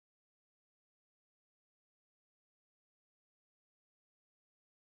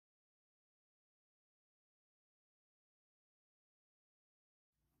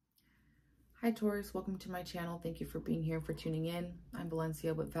Hi Taurus, welcome to my channel. Thank you for being here, for tuning in. I'm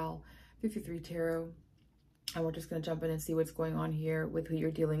Valencia with Val 53 Tarot, and we're just going to jump in and see what's going on here with who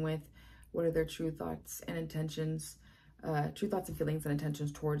you're dealing with. What are their true thoughts and intentions, true thoughts and feelings and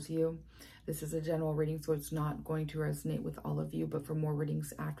intentions towards you. This is a general reading, so it's not going to resonate with all of you, but for more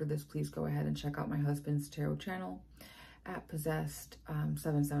readings after this, please go ahead and check out my husband's tarot channel at Possessed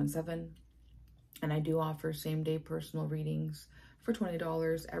 777. And I do offer same-day personal readings for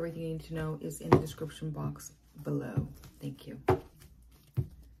 $20. Everything you need to know is in the description box below. Thank you.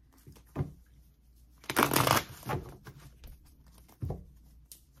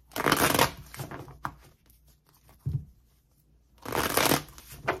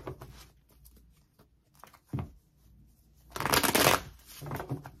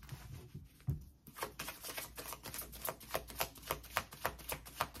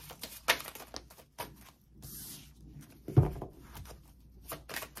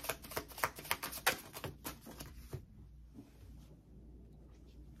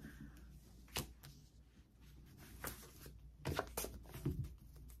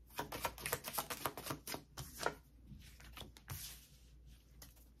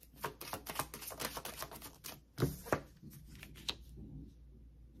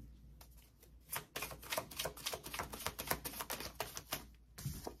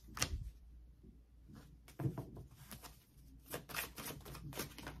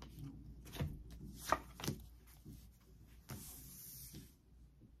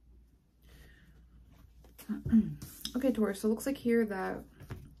 Okay, Taurus, so it looks like here that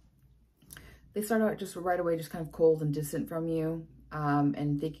they start out just right away, just kind of cold and distant from you,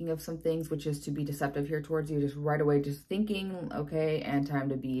 and thinking of some things, which is to be deceptive here towards you, just right away, just thinking, okay, and time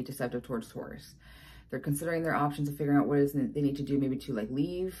to be deceptive towards Taurus. They're considering their options of figuring out what it is they need to do, maybe to like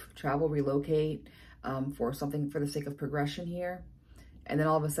leave, travel, relocate, for something for the sake of progression here. And then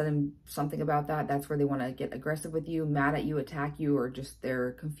all of a sudden, something about that's where they want to get aggressive with you, mad at you, attack you, or just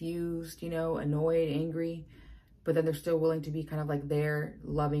they're confused, you know, annoyed, angry. But then they're still willing to be kind of like there,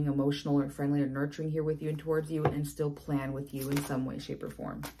 loving, emotional, or friendly, or nurturing here with you and towards you, and still plan with you in some way, shape, or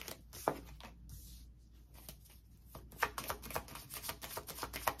form.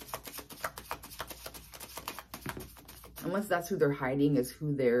 Unless that's who they're hiding, is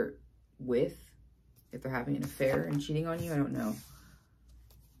who they're with. If they're having an affair and cheating on you, I don't know.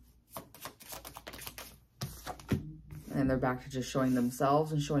 And they're back to just showing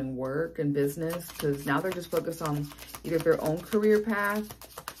themselves and showing work and business, because now they're just focused on either their own career path,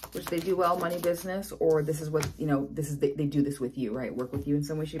 which they do well, money, business, or this is what, you know, this is, they do this with you, right? Work with you in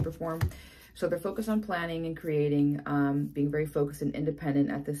some way, shape, or form. So they're focused on planning and creating, being very focused and independent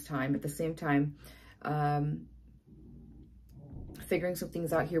at this time. At the same time, figuring some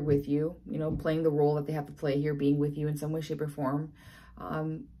things out here with you, you know, playing the role that they have to play here, being with you in some way, shape, or form.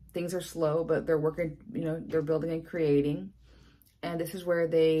 Things are slow, but they're working, you know, they're building and creating. And this is where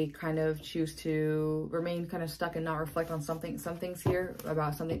they kind of choose to remain kind of stuck and not reflect on some things here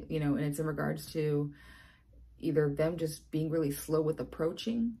about something, you know, and it's in regards to either them just being really slow with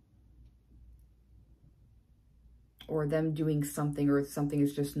approaching, or them doing something, or something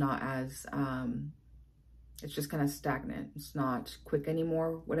is just not as, it's just kind of stagnant. It's not quick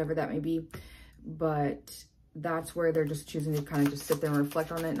anymore, whatever that may be. But that's where they're just choosing to kind of just sit there and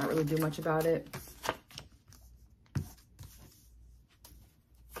reflect on it, not really do much about it.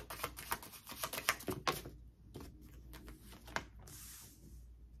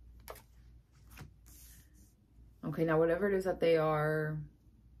 Okay, now whatever it is that they are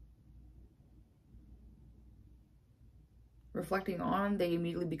reflecting on, they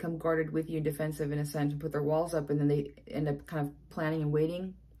immediately become guarded with you and defensive in a sense, and put their walls up, and then they end up kind of planning and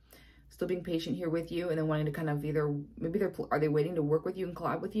waiting. Still being patient here with you, and then wanting to kind of either, maybe are they waiting to work with you and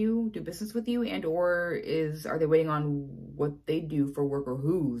collab with you, do business with you, and or are they waiting on what they do for work, or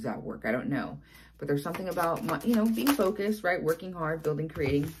who's at work? I don't know. But there's something about, you know, being focused, right? Working hard, building,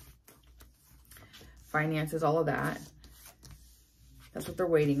 creating, finances, all of that. That's what they're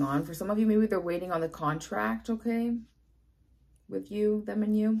waiting on. For some of you, maybe they're waiting on the contract, okay, with you, them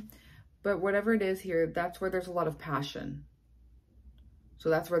and you. But whatever it is here, that's where there's a lot of passion. So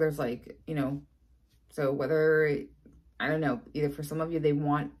that's where there's like, you know, so whether, I don't know, either for some of you, they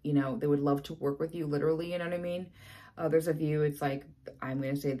want, you know, they would love to work with you, literally, you know what I mean? Others of you, it's like, I'm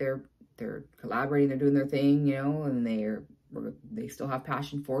going to say they're collaborating, they're doing their thing, you know, and they still have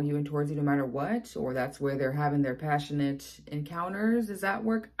passion for you and towards you no matter what. Or that's where they're having their passionate encounters. Does that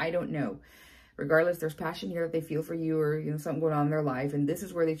work? I don't know. Regardless, there's passion here that they feel for you, or, you know, something going on in their life. And this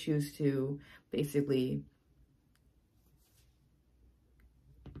is where they choose to basically,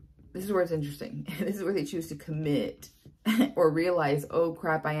 this is where it's interesting. This is where they choose to commit or realize, oh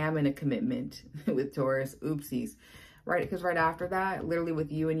crap, I am in a commitment with Taurus. Oopsies. Right? Because right after that, literally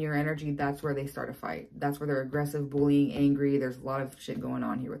with you and your energy, that's where they start a fight. That's where they're aggressive, bullying, angry. There's a lot of shit going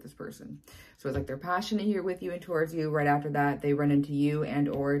on here with this person. So it's like they're passionate here with you and towards you. Right after that, they run into you, and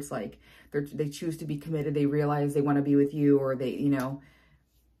or it's like they choose to be committed. They realize they want to be with you, or they, you know,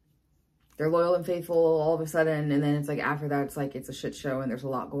 they're loyal and faithful all of a sudden, and then it's like after that, it's like it's a shit show and there's a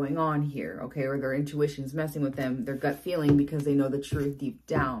lot going on here, okay? Or their intuition's messing with them, their gut feeling, because they know the truth deep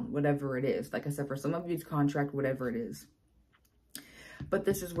down, whatever it is. Like I said, for some of you, it's contract, whatever it is. But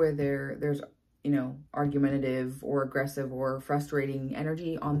this is where there's, you know, argumentative or aggressive or frustrating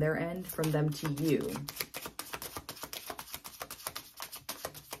energy on their end from them to you.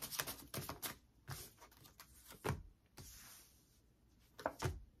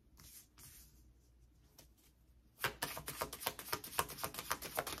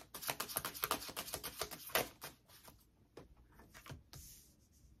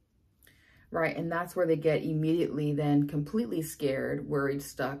 Right, and that's where they get immediately then completely scared, worried,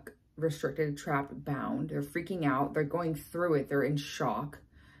 stuck, restricted, trapped, bound. They're freaking out. They're going through it. They're in shock,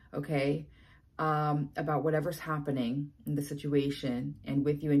 okay, about whatever's happening in the situation and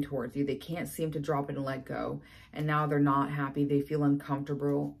with you and towards you. They can't seem to drop it and let go. And now they're not happy. They feel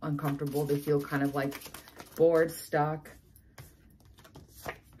uncomfortable. They feel kind of like bored, stuck,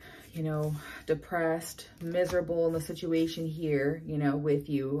 you know, depressed, miserable in the situation here, you know, with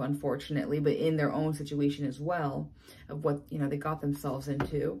you, unfortunately, but in their own situation as well of what, you know, they got themselves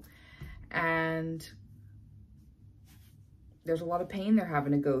into. And there's a lot of pain they're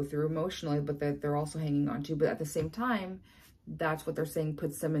having to go through emotionally, but they're also hanging on to. But at the same time, that's what they're saying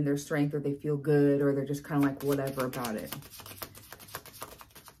puts them in their strength, or they feel good, or they're just kind of like whatever about it.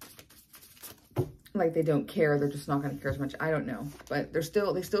 Like they don't care, they're just not going to care as much. I don't know, but they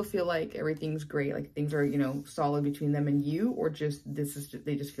still feel like everything's great, like things are, you know, solid between them and you, or just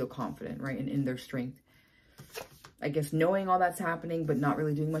they just feel confident, right, and in their strength. I guess knowing all that's happening but not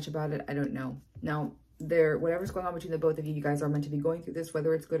really doing much about it, I don't know. Now, whatever's going on between the both of you, you guys are meant to be going through this,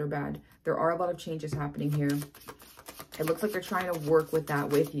 whether it's good or bad. There are a lot of changes happening here. It looks like they're trying to work with that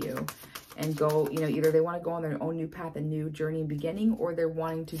with you and go, you know, either they want to go on their own new path, a new journey and beginning, or they're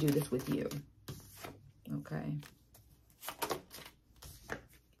wanting to do this with you. Okay.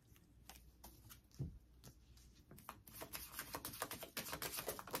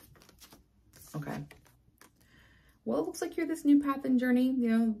 Okay. Well, it looks like you're this new path and journey, you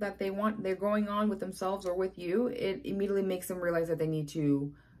know, that they're going on with themselves or with you. It immediately makes them realize that they need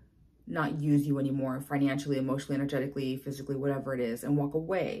to not use you anymore, financially, emotionally, energetically, physically, whatever it is, and walk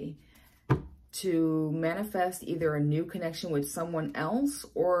away to manifest either a new connection with someone else,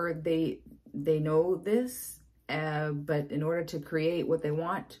 or they know this. But in order to create what they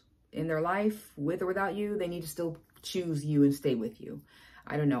want in their life, with or without you, they need to still choose you and stay with you.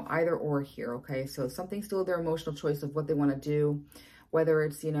 I don't know, either or here, okay? So something's still their emotional choice of what they want to do, whether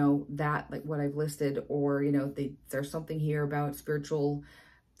it's, you know, that, like what I've listed, or, you know, there's something here about spiritual,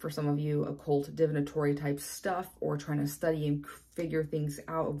 for some of you, occult, divinatory type stuff, or trying to study and figure things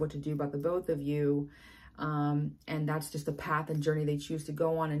out of what to do about the both of you. And that's just a path and journey they choose to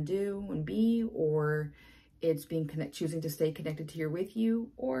go on and do and be, or it's choosing to stay connected to with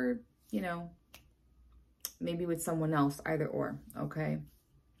you, or, you know, maybe with someone else, either or, okay?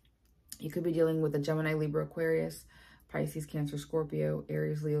 You could be dealing with a Gemini, Libra, Aquarius, Pisces, Cancer, Scorpio,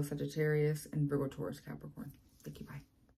 Aries, Leo, Sagittarius, and Virgo, Taurus, Capricorn. Thank you, bye.